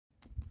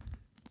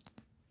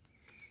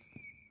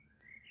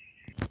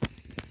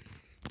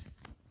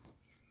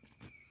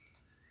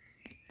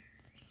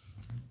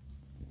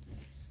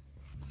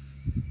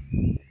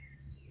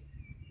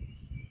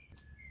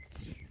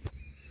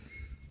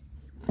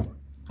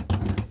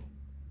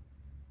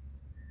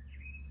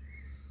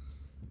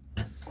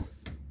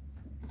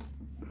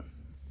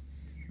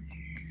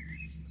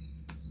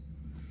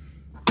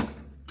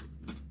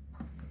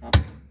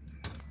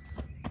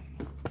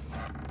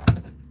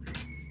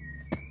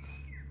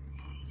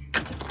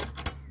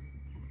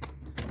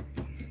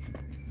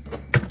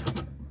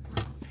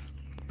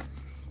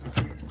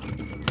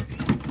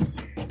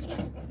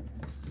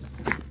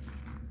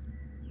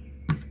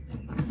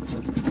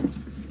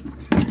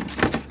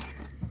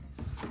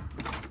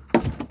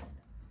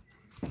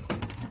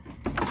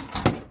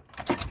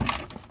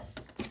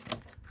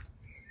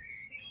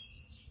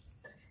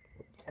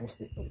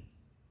something.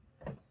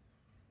 Oh.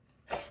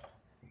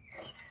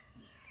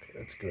 Okay,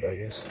 that's good, I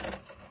guess.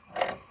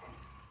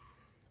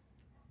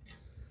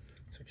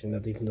 It's actually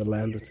not even the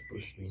lamp that's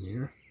supposed to be in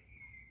here.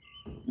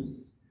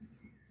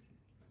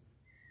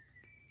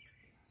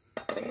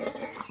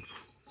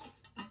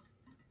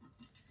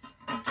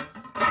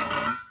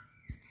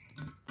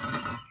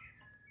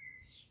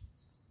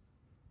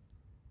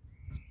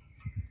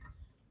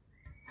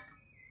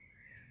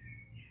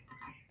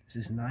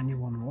 This is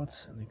 91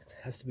 watts and it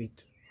has to be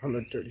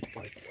 135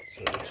 watts.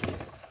 So actually,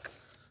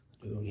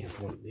 we only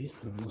have one of these,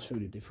 but I'll show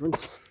you the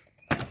difference.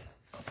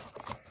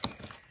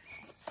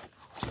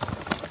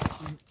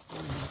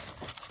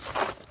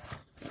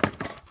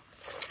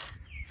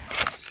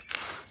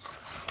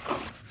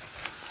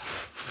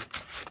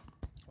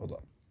 Hold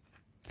on.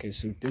 Okay,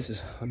 so this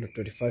is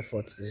 135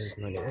 watts, this is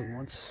 91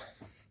 watts.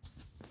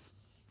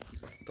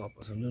 Top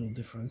is a little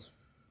different.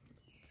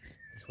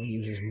 This one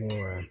uses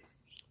more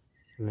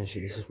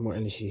energy, this is more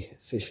energy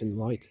efficient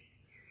light.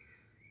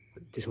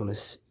 But this one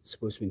is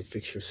supposed to be the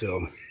fixture, so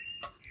I'll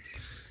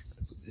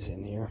put this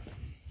in here.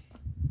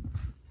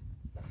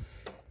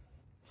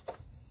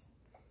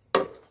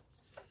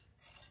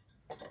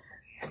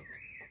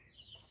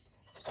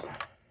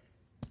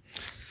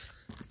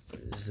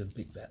 This is a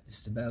big bat. This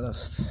is the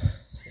ballast,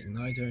 this is the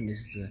igniter, and this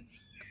is the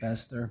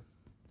capacitor.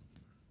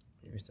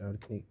 Here's how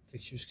the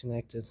fixtures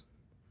connected.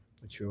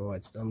 Not sure why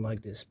it's done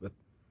like this, but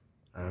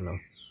I don't know.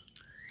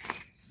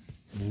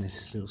 And then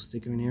this little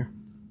sticker in here.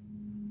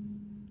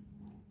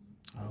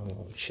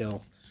 Oh,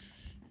 shell.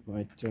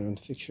 Might turn on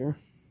the fixture.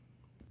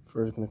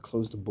 First, I'm gonna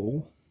close the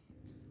bowl.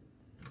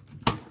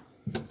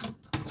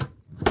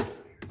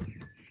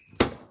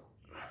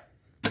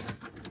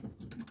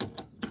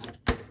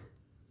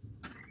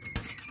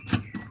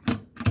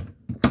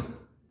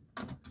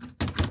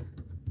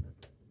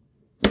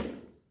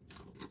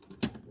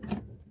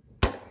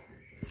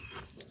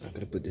 I'm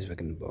gonna put this back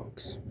in the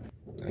box.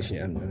 Actually,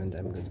 I'm going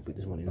to put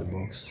this one in the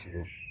box.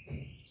 So,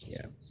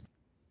 yeah.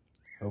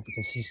 I hope you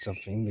can see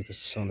something because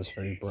the sun is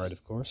very bright,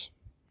 of course.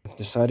 I've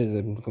decided that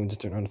I'm going to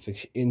turn on the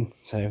fixture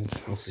inside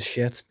of the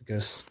shed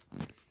because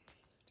the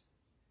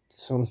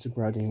sun is too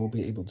bright and you won't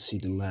be able to see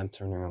the lamp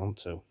turning on.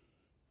 So,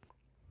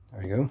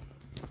 there you go.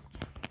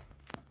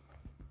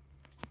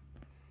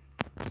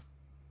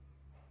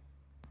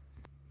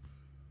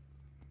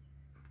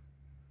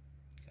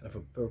 Kind of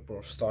a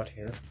purple start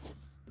here.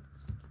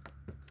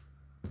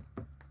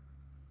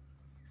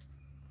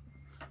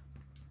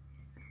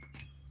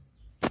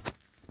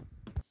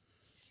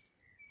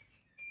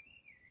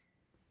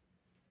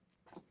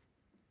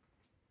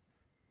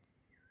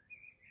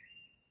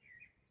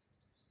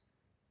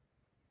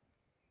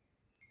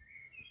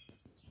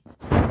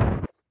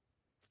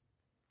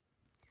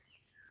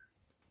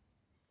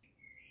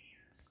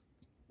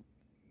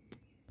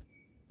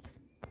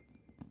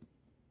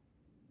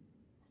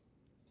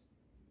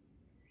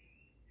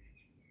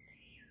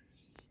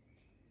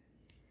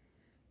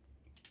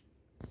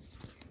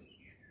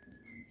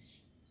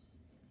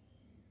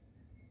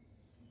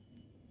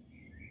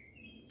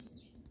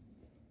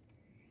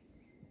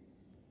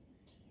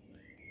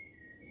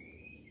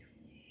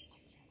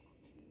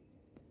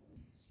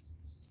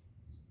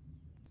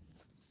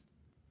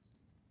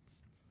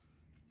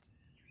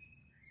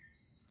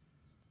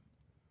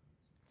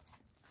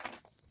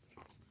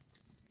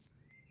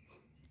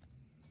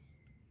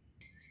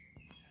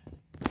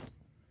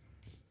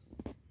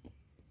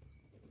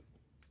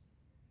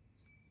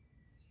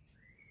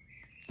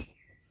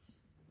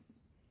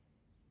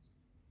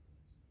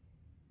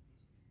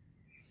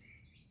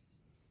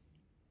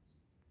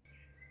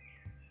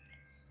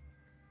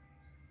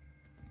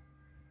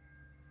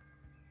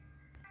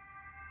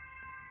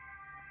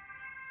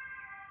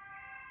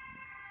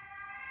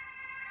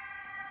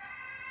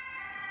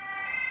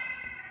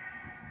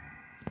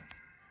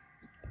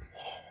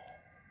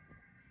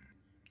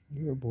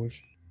 You're a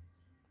bush.